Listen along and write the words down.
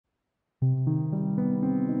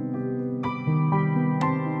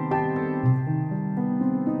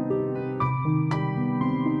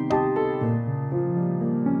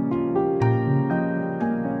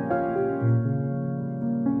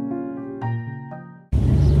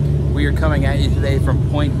we are coming at you today from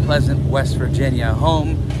Point Pleasant, West Virginia,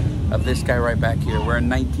 home of this guy right back here, where in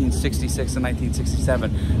 1966 and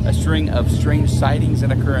 1967, a string of strange sightings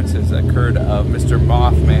and occurrences occurred of Mr.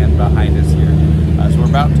 Mothman behind us here. So we're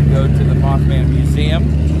about to go to the Mothman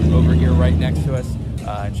Museum over here right next to us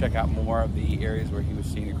and check out more of the areas where he was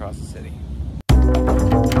seen across the city.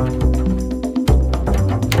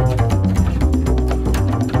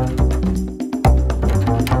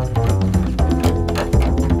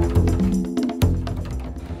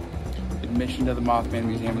 Admission to the Mothman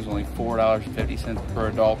Museum is only $4.50 per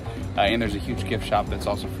adult, and there's a huge gift shop that's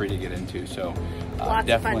also free to get into. So lots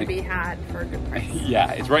definitely of fun to be had for a good price.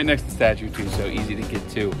 Yeah, it's right next to the statue too, so easy to get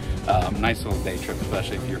to. Nice little day trip,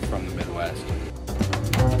 especially if you're from the Midwest.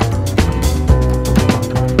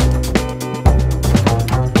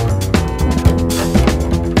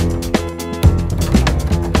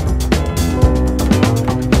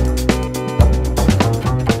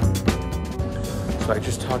 I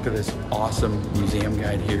just talked to this awesome museum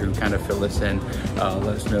guide here who kind of filled us in,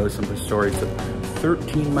 let us know some of the stories. So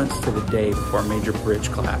 13 months to the day before a major bridge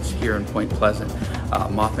collapse here in Point Pleasant,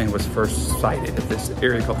 Mothman was first sighted at this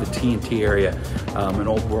area called the TNT area, an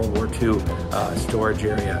old World War II storage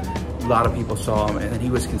area. A lot of people saw him, and then he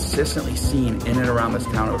was consistently seen in and around this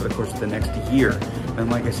town over the course of the next year. And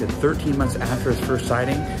like I said, 13 months after his first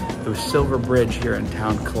sighting, the Silver Bridge here in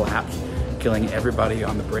town collapsed, killing everybody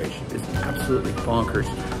on the bridge. It's absolutely bonkers.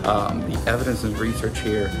 The evidence and research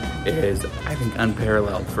here is, I think,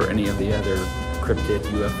 unparalleled for any of the other cryptid,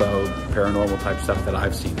 UFO, paranormal type stuff that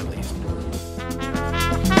I've seen at least.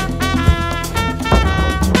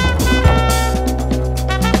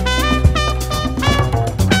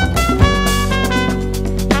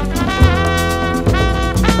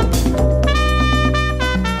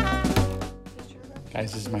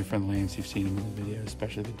 Guys, this is my friend Lance. You've seen him in the video,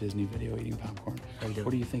 especially the Disney video eating popcorn. What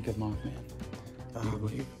do you think of Mothman?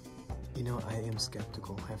 You know, I am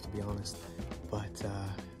skeptical, I have to be honest. But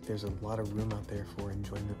there's a lot of room out there for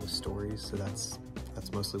enjoyment with stories, so that's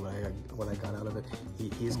mostly what I got out of it. He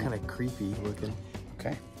is kind of creepy looking.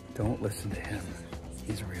 Okay, don't listen to him.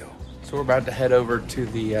 He's real. So we're about to head over to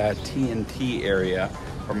the TNT area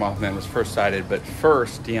where Mothman was first sighted. But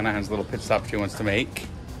first, Deanna has a little pit stop she wants to make.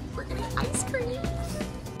 We're gonna get ice cream.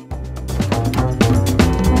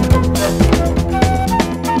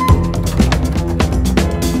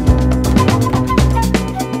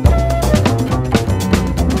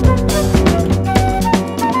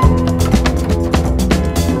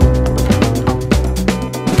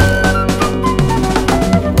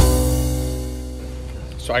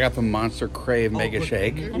 So I got the Monster Crave Mega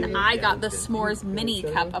Shake. And I got the S'mores mini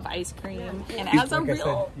cup of ice cream. And it has a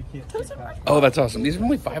real toasted marshmallow. Oh, that's awesome. These are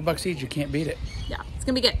only $5 each. You can't beat it. Yeah, it's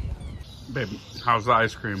gonna be good. Babe, how's the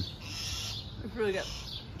ice cream? It's really good.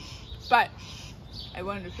 But I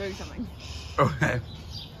wanted to show you something. Okay.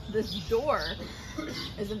 This door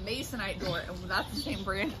is a masonite door, and that's the same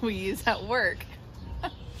brand we use at work.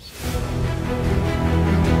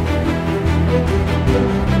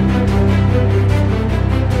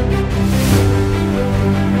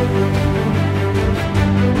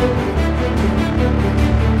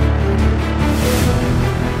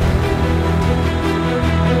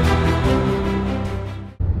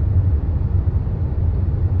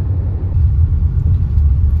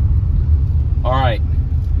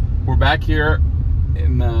 Back here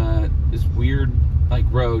in this weird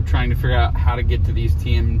road, trying to figure out how to get to these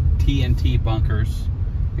TNT bunkers.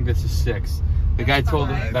 I think this is 6. The guy told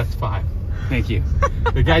us that's 5. Thank you.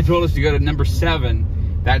 The guy told us to go to number 7.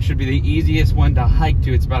 That should be the easiest one to hike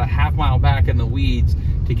to. It's about a half-mile back in the weeds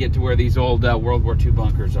to get to where these old World War II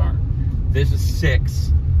bunkers are. This is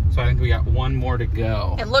 6, so I think we got 1 more to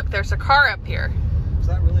go. And look, there's a car up here. Is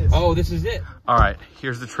that really? Oh, this is it. All right,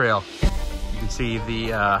 here's the trail. You can see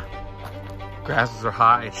the grasses are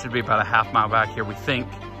high. It should be about a half-mile back here, we think.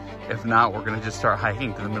 If not, we're gonna just start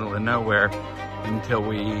hiking to the middle of nowhere until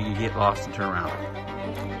we get lost and turn around.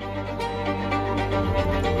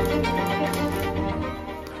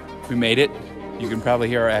 We made it. You can probably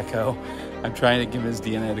hear our echo. I'm trying to convince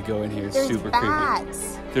Deanna to go in here. It's super bats.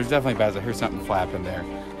 creepy. There's definitely bats. I hear something flapping there,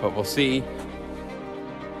 but we'll see.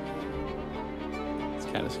 It's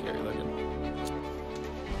kind of scary looking.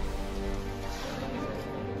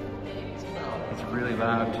 Really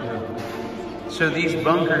loud too. So these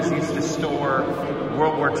bunkers used to store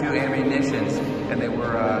World War II ammunitions, and they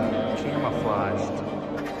were camouflaged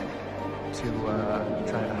to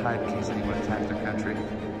try to hide in case anyone attacked their country.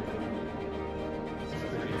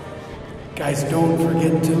 Guys, don't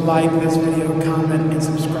forget to like this video, comment, and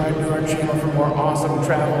subscribe to our channel for more awesome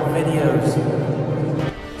travel videos.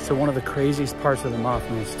 So one of the craziest parts of the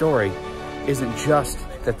Mothman story isn't just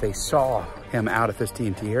that they saw him out at this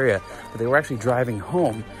TNT area, but they were actually driving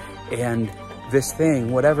home, and this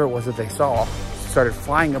thing, whatever it was that they saw, started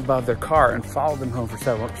flying above their car and followed them home for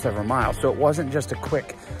several miles. So it wasn't just a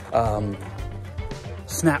quick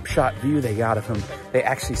snapshot view they got of him. They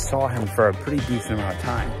actually saw him for a pretty decent amount of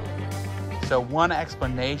time. So one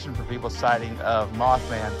explanation for people's sighting of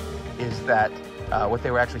Mothman is that what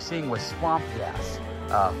they were actually seeing was swamp gas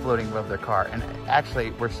floating above their car. And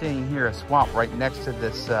actually, we're seeing here a swamp right next to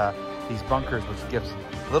this these bunkers, which gives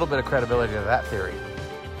a little bit of credibility to that theory.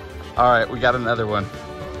 All right, we got another one.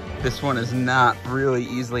 This one is not really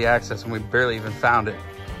easily accessed, and we barely even found it.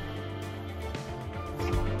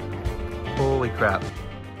 Holy crap.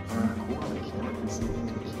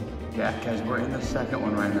 Yeah, guys, we're in the second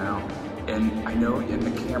one right now. And I know in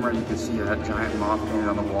the camera you can see that giant Mothman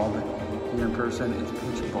on the wall, but here in person it's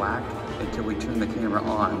pitch black until we turn the camera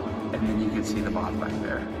on, and then you can see the moth back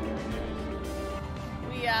there.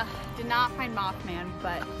 We did not find Mothman,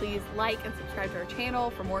 but please like and subscribe to our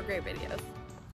channel for more great videos.